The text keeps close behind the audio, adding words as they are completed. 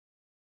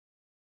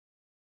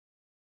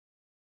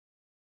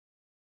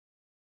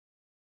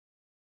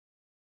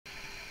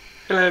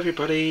Hello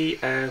everybody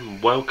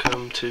and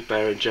welcome to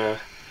Berringer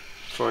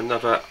for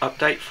another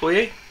update for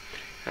you,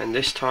 and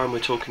this time we're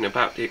talking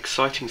about the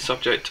exciting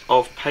subject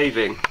of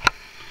paving.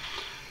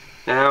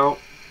 Now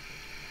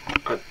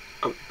a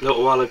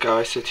little while ago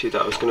I said to you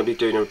that I was going to be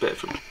doing a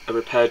bit of a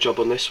repair job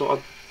on this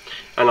one,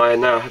 and I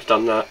now have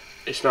done that.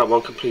 It's now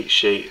one complete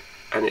sheet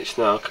and it's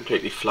now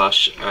completely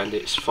flush and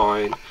it's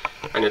fine,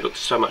 and it looks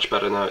so much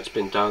better now it's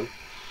been done.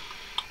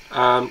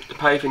 The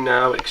paving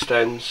now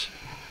extends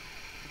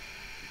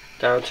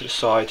down to the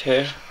side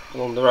here,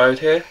 along the road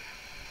here,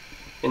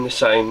 in the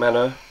same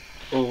manner,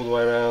 all the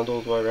way around,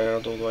 all the way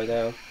around, all the way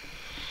down.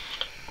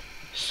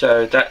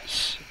 So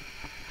that's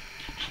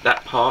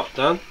that part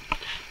done.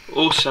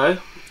 Also,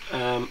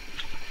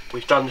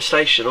 we've done the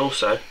station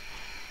also,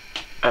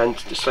 and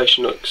the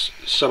station looks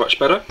so much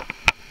better.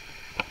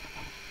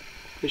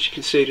 As you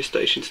can see, the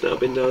station's now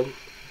been done.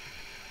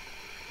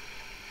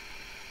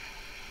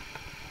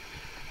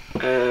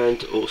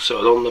 And also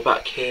along the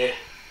back here,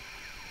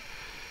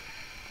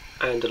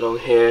 and along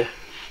here,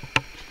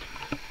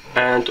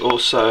 and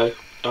also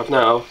I've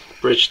now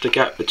bridged the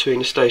gap between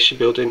the station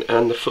building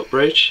and the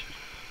footbridge,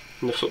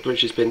 and the footbridge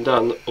has been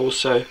done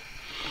also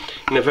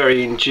in a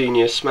very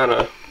ingenious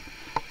manner,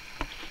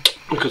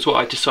 because what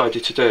I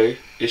decided to do,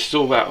 this is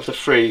all out of the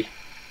free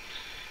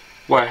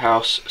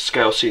warehouse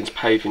scale scenes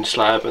paving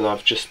slab, and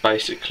I've just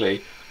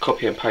basically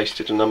copy and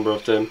pasted a number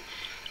of them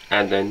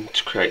and then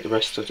to create the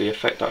rest of the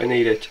effect that I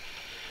needed.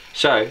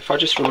 So if I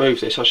just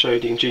remove this, I'll show you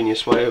the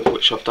ingenious way of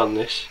which I've done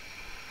this.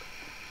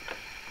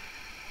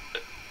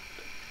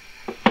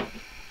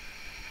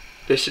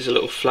 This is a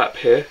little flap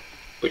here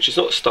which is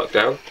not stuck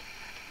down,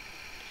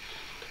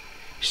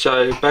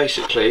 so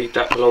basically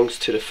that belongs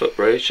to the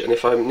footbridge, and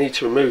if I need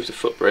to remove the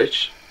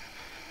footbridge,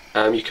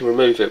 you can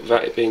remove it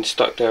without it being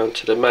stuck down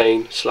to the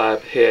main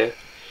slab here,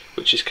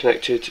 which is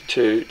connected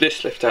to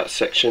this lift out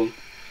section.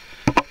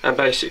 And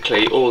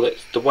basically all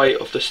that, the weight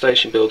of the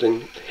station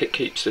building, it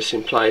keeps this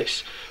in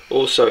place.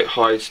 Also it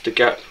hides the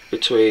gap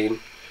between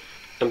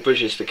and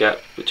bridges the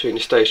gap between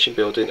the station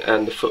building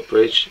and the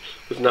footbridge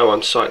with no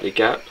unsightly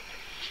gap.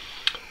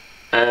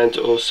 And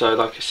also,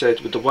 like I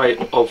said, with the weight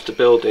of the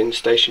building,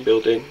 station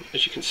building,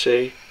 as you can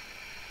see,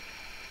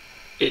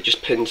 it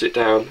just pins it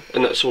down,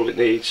 and that's all it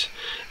needs.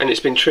 And it's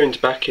been trimmed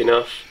back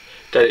enough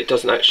that it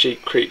doesn't actually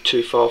creep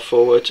too far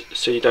forward,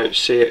 so you don't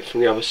see it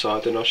from the other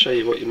side. And I'll show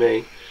you what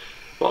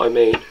I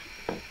mean.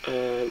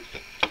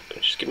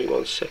 Just give me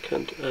 1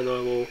 second and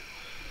I will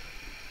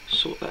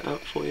sort that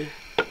out for you.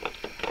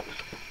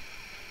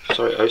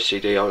 Sorry,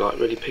 OCD, I'm like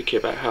really picky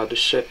about how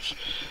this sits.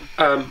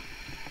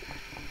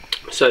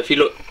 So if you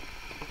look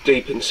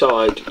deep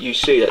inside, you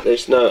see that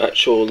there's no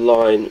actual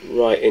line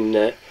right in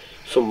there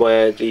from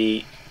where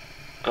the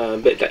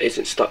bit that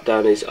isn't stuck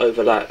down is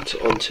overlapped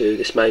onto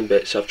this main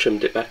bit, so I've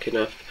trimmed it back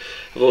enough.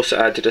 I've also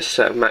added a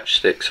set of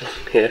matchsticks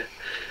on here,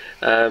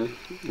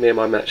 me and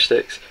my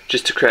matchsticks,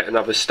 just to create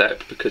another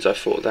step, because I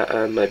thought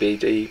that maybe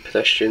the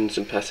pedestrians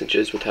and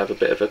passengers would have a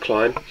bit of a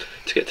climb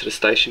to get to the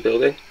station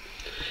building.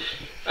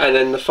 And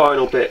then the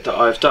final bit that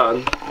I've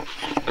done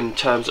in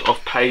terms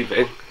of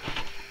paving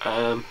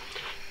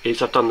is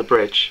I've done the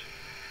bridge,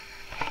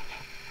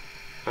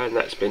 and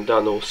that's been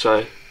done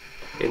also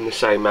in the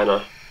same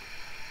manner.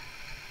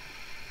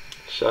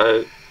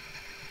 So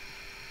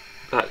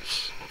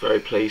that's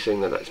very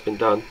pleasing that that's been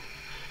done.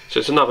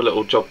 So it's another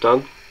little job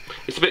done.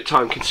 It's a bit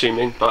time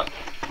consuming, but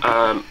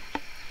I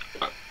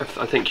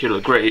think you'll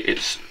agree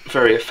it's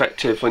very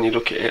effective when you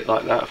look at it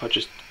like that. If I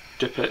just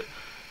dip it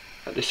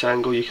at this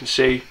angle, you can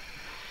see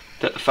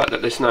that the fact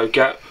that there's no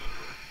gap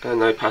and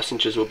no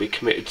passengers will be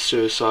committed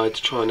suicide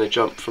trying to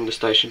jump from the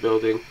station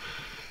building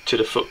to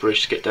the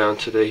footbridge to get down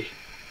to the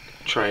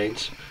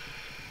trains,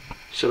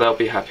 so they'll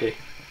be happy.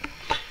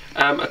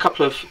 A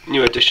couple of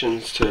new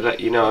additions to let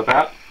you know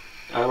about.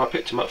 I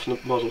picked them up from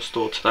the model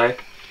store today.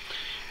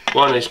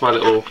 One is my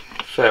little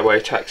fairway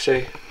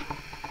taxi,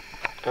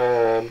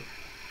 and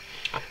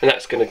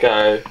that's going to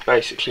go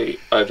basically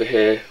over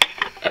here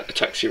at the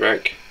taxi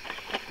rank.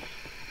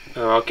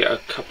 I'll get a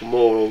couple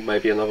more, or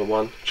maybe another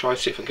one. Try and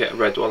see if I can get a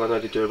red one. I know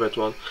they do a red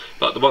one,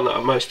 but the one that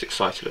I'm most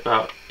excited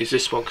about is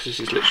this one, because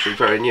this is literally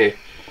very new.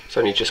 It's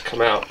only just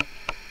come out.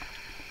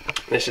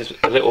 This is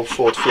a little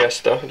Ford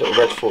Fiesta, a little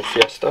red Ford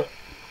Fiesta.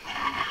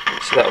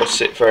 So that will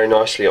sit very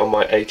nicely on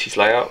my 80s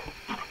layout.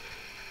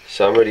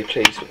 So I'm really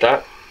pleased with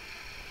that.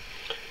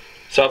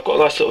 So I've got a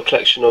nice little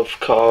collection of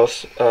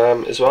cars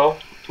as well,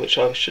 which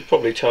I should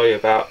probably tell you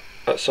about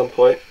at some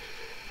point.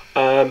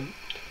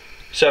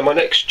 So my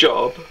next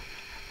job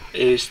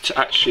is to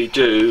actually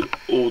do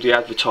all the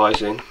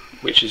advertising,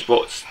 which is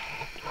what's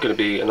going to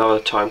be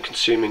another time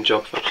consuming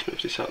job. If I just move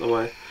this out of the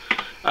way.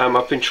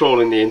 I've been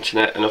trawling the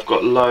internet and I've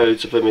got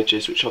loads of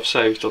images which I've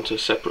saved onto a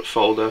separate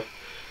folder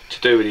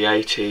to do with the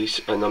 80s,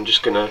 and I'm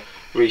just going to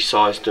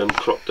resize them,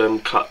 crop them,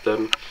 cut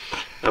them,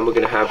 and we're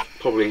going to have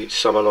probably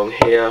some along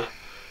here.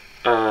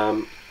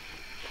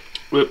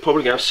 We're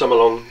probably going to have some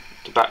along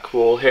the back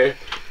wall here.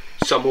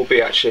 Some will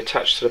be actually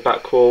attached to the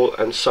back wall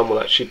and some will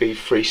actually be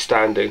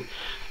freestanding,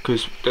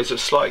 because there's a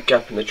slight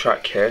gap in the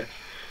track here,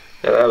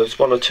 Now there was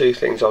one or two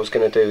things I was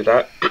going to do with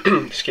that,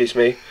 excuse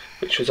me,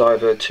 which was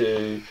either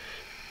to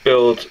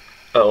build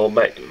or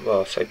make,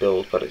 well I say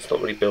build, but it's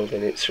not really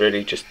building, it's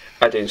really just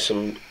adding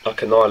some,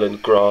 like an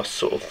island grass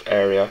sort of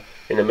area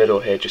in the middle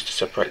here just to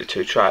separate the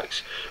two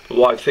tracks. But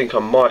what I think I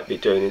might be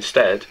doing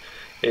instead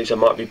is I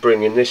might be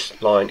bringing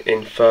this line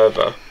in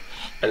further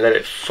and let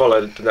it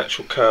follow the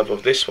natural curve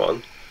of this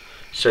one,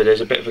 so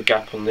there's a bit of a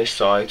gap on this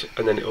side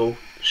and then it will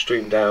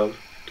stream down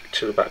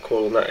to the back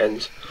wall on that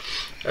end.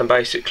 And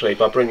basically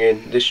by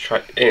bringing this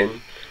track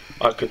in,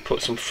 I could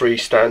put some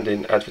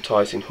freestanding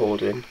advertising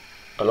hoarding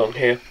along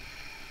here.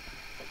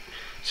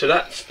 So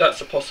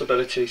that's a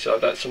possibility, so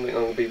that's something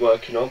I'm going to be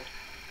working on.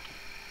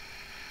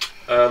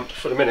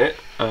 For the minute,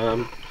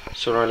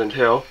 Sir Island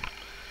Hill,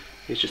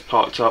 he's just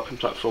parked up in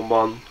platform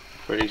 1,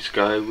 ready to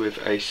go with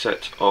a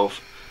set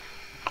of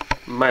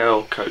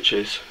mail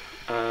coaches.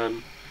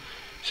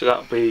 So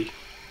that'll be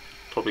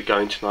probably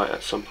going tonight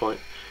at some point.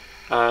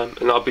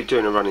 And I'll be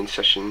doing a running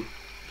session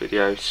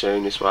video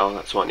soon as well.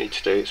 That's what I need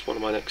to do. It's one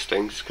of my next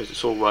things because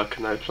it's all work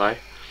and no play.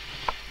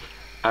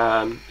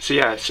 So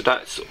yeah, so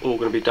that's all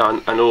going to be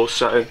done, and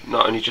also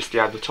not only just the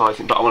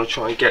advertising, but I want to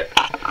try and get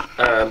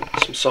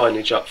some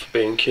signage up for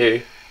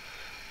B&Q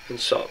and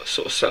sort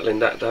of settling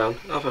that down.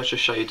 I'll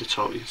just show you the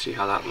top, you can see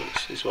how that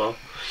looks as well.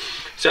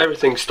 So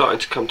everything's starting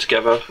to come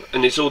together,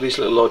 and there's all these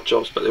little odd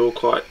jobs, but they're all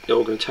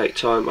going to take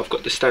time. I've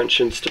got the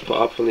stanchions to put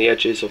up on the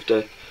edges of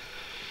the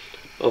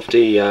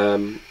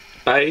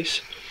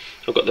bays.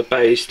 I've got the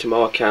bays to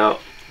mark out,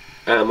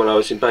 and when I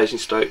was in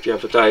Basingstoke the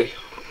other day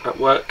at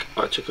work,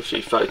 I took a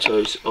few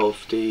photos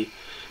of the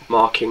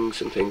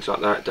markings and things like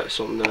that that's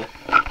on there,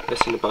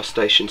 that's in the bus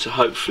station, so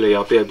hopefully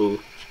I'll be able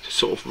to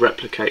sort of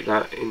replicate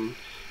that in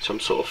some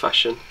sort of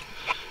fashion.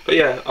 But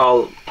yeah,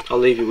 I'll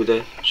leave you with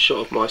a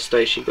shot of my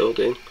station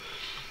building,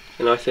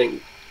 and I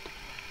think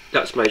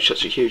that's made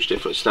such a huge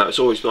difference now. It's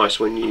always nice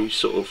when you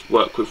sort of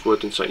work with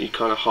wood and so you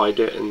kind of hide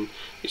it and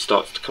it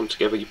starts to come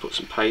together, you put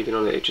some paving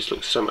on it, it just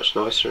looks so much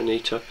nicer and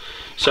neater.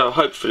 So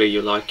hopefully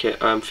you'll like it.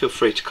 Feel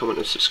free to comment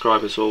and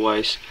subscribe as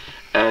always,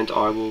 and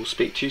I will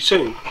speak to you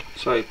soon.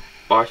 So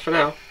bye for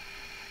now.